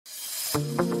Hey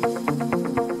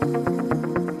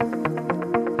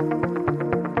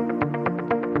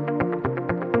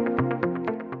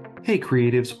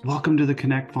creatives, welcome to the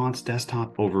Connect Fonts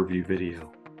desktop overview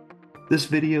video. This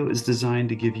video is designed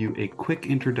to give you a quick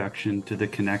introduction to the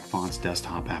Connect Fonts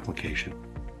desktop application.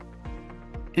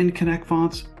 In Connect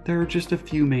Fonts, there are just a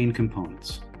few main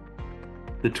components: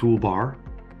 the toolbar,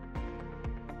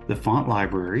 the font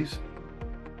libraries,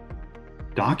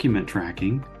 document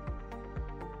tracking,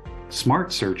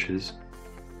 smart searches,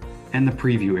 and the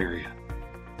preview area.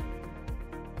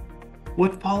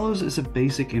 What follows is a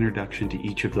basic introduction to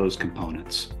each of those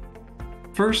components.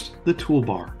 First, the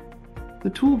toolbar. The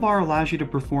toolbar allows you to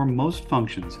perform most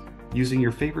functions using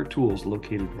your favorite tools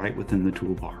located right within the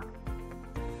toolbar.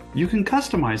 You can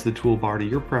customize the toolbar to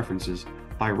your preferences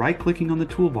by right-clicking on the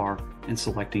toolbar and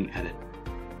selecting Edit.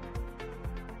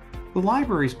 The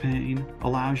Libraries pane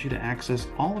allows you to access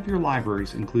all of your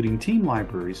libraries, including team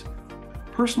libraries,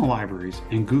 personal libraries,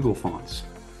 and Google Fonts.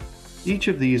 Each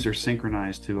of these are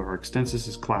synchronized to our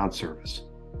Extensys cloud service.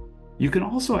 You can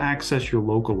also access your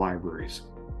local libraries.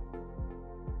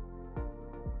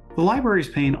 The Libraries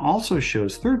pane also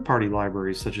shows third-party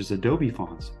libraries such as Adobe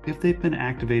fonts if they've been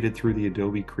activated through the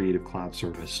Adobe Creative Cloud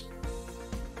service.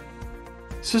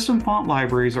 System font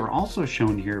libraries are also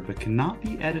shown here but cannot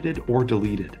be edited or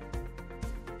deleted.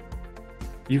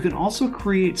 You can also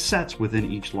create sets within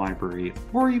each library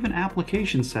or even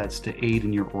application sets to aid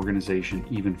in your organization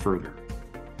even further.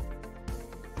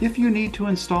 If you need to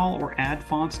install or add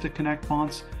fonts to Connect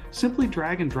Fonts, simply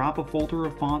drag and drop a folder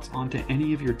of fonts onto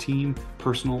any of your team,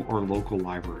 personal, or local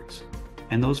libraries,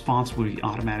 and those fonts will be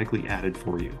automatically added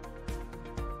for you.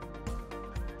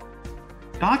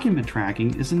 Document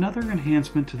tracking is another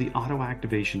enhancement to the auto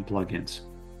activation plugins.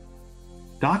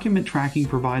 Document tracking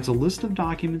provides a list of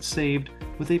documents saved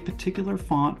with a particular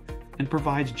font and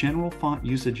provides general font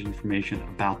usage information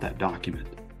about that document.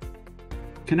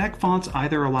 Connect Fonts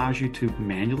either allows you to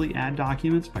manually add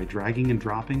documents by dragging and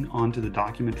dropping onto the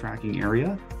document tracking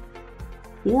area,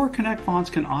 or Connect Fonts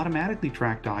can automatically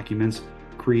track documents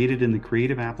created in the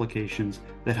creative applications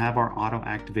that have our auto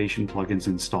activation plugins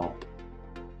installed.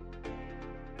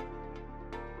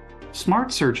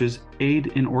 Smart searches aid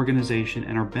in organization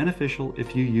and are beneficial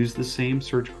if you use the same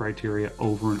search criteria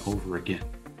over and over again.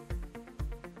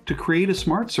 To create a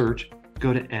smart search,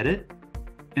 go to Edit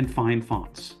and Find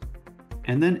Fonts,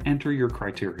 and then enter your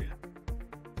criteria.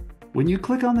 When you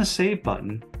click on the Save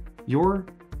button, your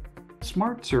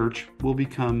smart search will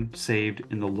become saved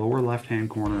in the lower left-hand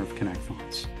corner of Connect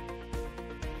Fonts.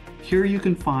 Here you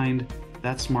can find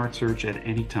that smart search at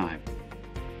any time.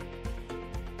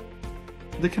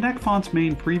 The Connect Fonts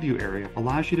main preview area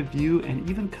allows you to view and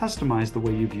even customize the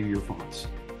way you view your fonts.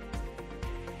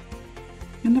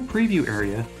 In the preview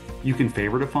area, you can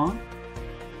favorite a font,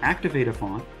 activate a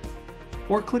font,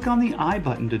 or click on the I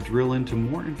button to drill into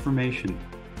more information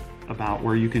about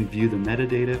where you can view the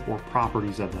metadata or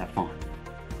properties of that font.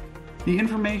 The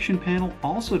information panel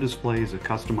also displays a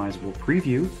customizable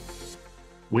preview,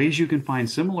 ways you can find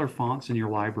similar fonts in your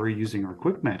library using our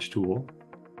Quick Match tool,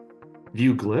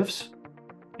 view glyphs,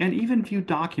 and even view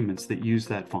documents that use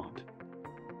that font.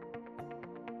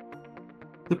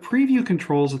 The preview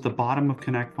controls at the bottom of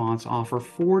Connect Fonts offer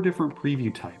 4 different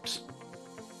preview types.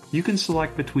 You can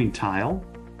select between Tile,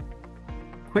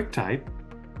 QuickType,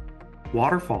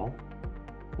 Waterfall,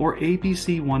 or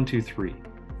ABC123.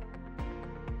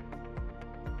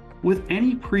 With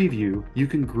any preview, you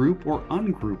can group or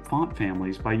ungroup font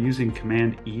families by using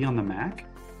Command E on the Mac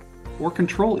or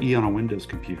Control E on a Windows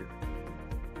computer.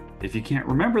 If you can't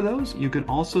remember those, you can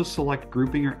also select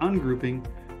grouping or ungrouping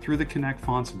through the Connect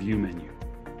Fonts View menu.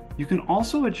 You can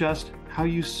also adjust how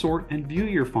you sort and view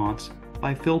your fonts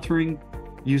by filtering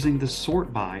using the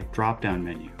Sort By drop-down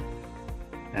menu.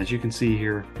 As you can see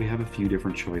here, we have a few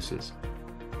different choices.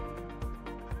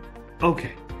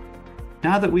 Okay,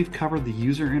 now that we've covered the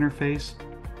user interface,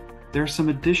 there's some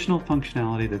additional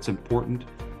functionality that's important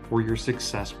for your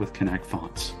success with Connect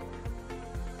Fonts.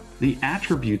 The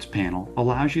Attributes panel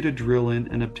allows you to drill in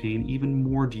and obtain even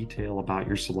more detail about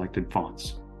your selected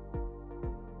fonts.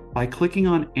 By clicking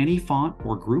on any font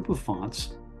or group of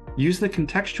fonts, use the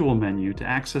Contextual menu to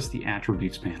access the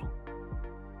Attributes panel.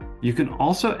 You can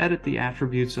also edit the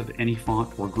attributes of any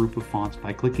font or group of fonts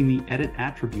by clicking the Edit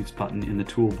Attributes button in the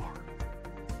toolbar.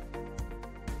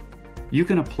 You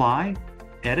can apply,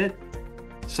 edit,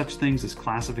 such things as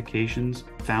classifications,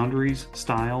 boundaries,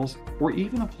 styles, or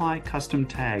even apply custom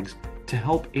tags to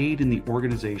help aid in the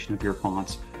organization of your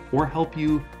fonts or help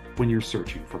you when you're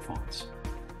searching for fonts.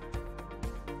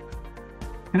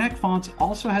 Connect Fonts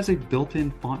also has a built-in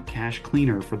font cache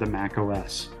cleaner for the Mac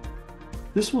OS.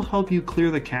 This will help you clear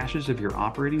the caches of your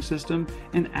operating system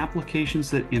and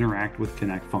applications that interact with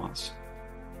Connect fonts.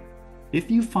 If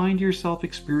you find yourself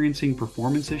experiencing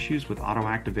performance issues with auto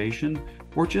activation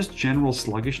or just general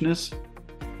sluggishness,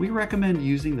 we recommend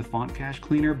using the Font Cache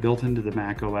Cleaner built into the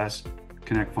macOS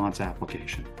Connect Fonts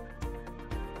application.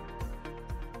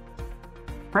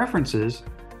 Preferences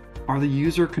are the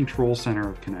user control center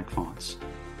of Connect Fonts.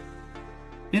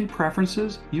 In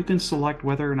Preferences, you can select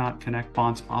whether or not Connect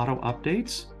Fonts auto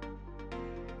updates,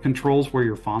 controls where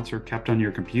your fonts are kept on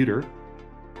your computer,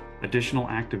 additional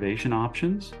activation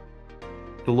options,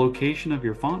 the location of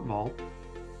your font vault,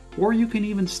 or you can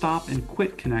even stop and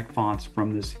quit Connect Fonts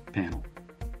from this panel.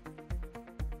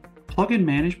 Plugin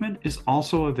management is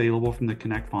also available from the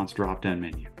Connect Fonts drop-down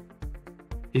menu.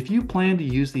 If you plan to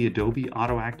use the Adobe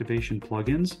Auto Activation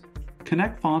plugins,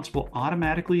 Connect Fonts will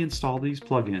automatically install these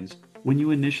plugins when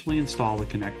you initially install the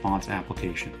Connect Fonts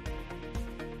application.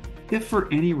 If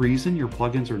for any reason your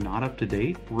plugins are not up to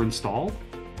date or installed,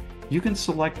 you can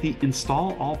select the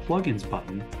Install All Plugins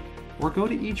button or go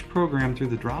to each program through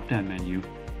the drop-down menu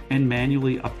and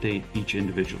manually update each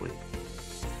individually.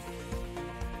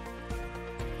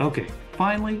 Okay,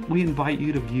 finally, we invite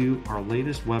you to view our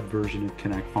latest web version of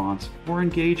Connect Fonts or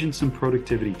engage in some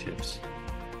productivity tips.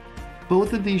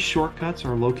 Both of these shortcuts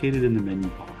are located in the menu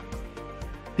bar.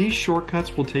 These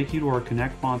shortcuts will take you to our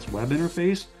Connect Fonts web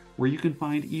interface where you can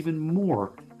find even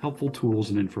more helpful tools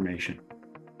and information.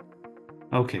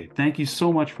 Okay, thank you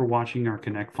so much for watching our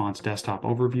Connect Fonts desktop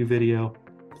overview video.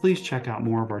 Please check out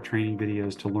more of our training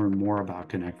videos to learn more about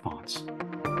Connect Fonts.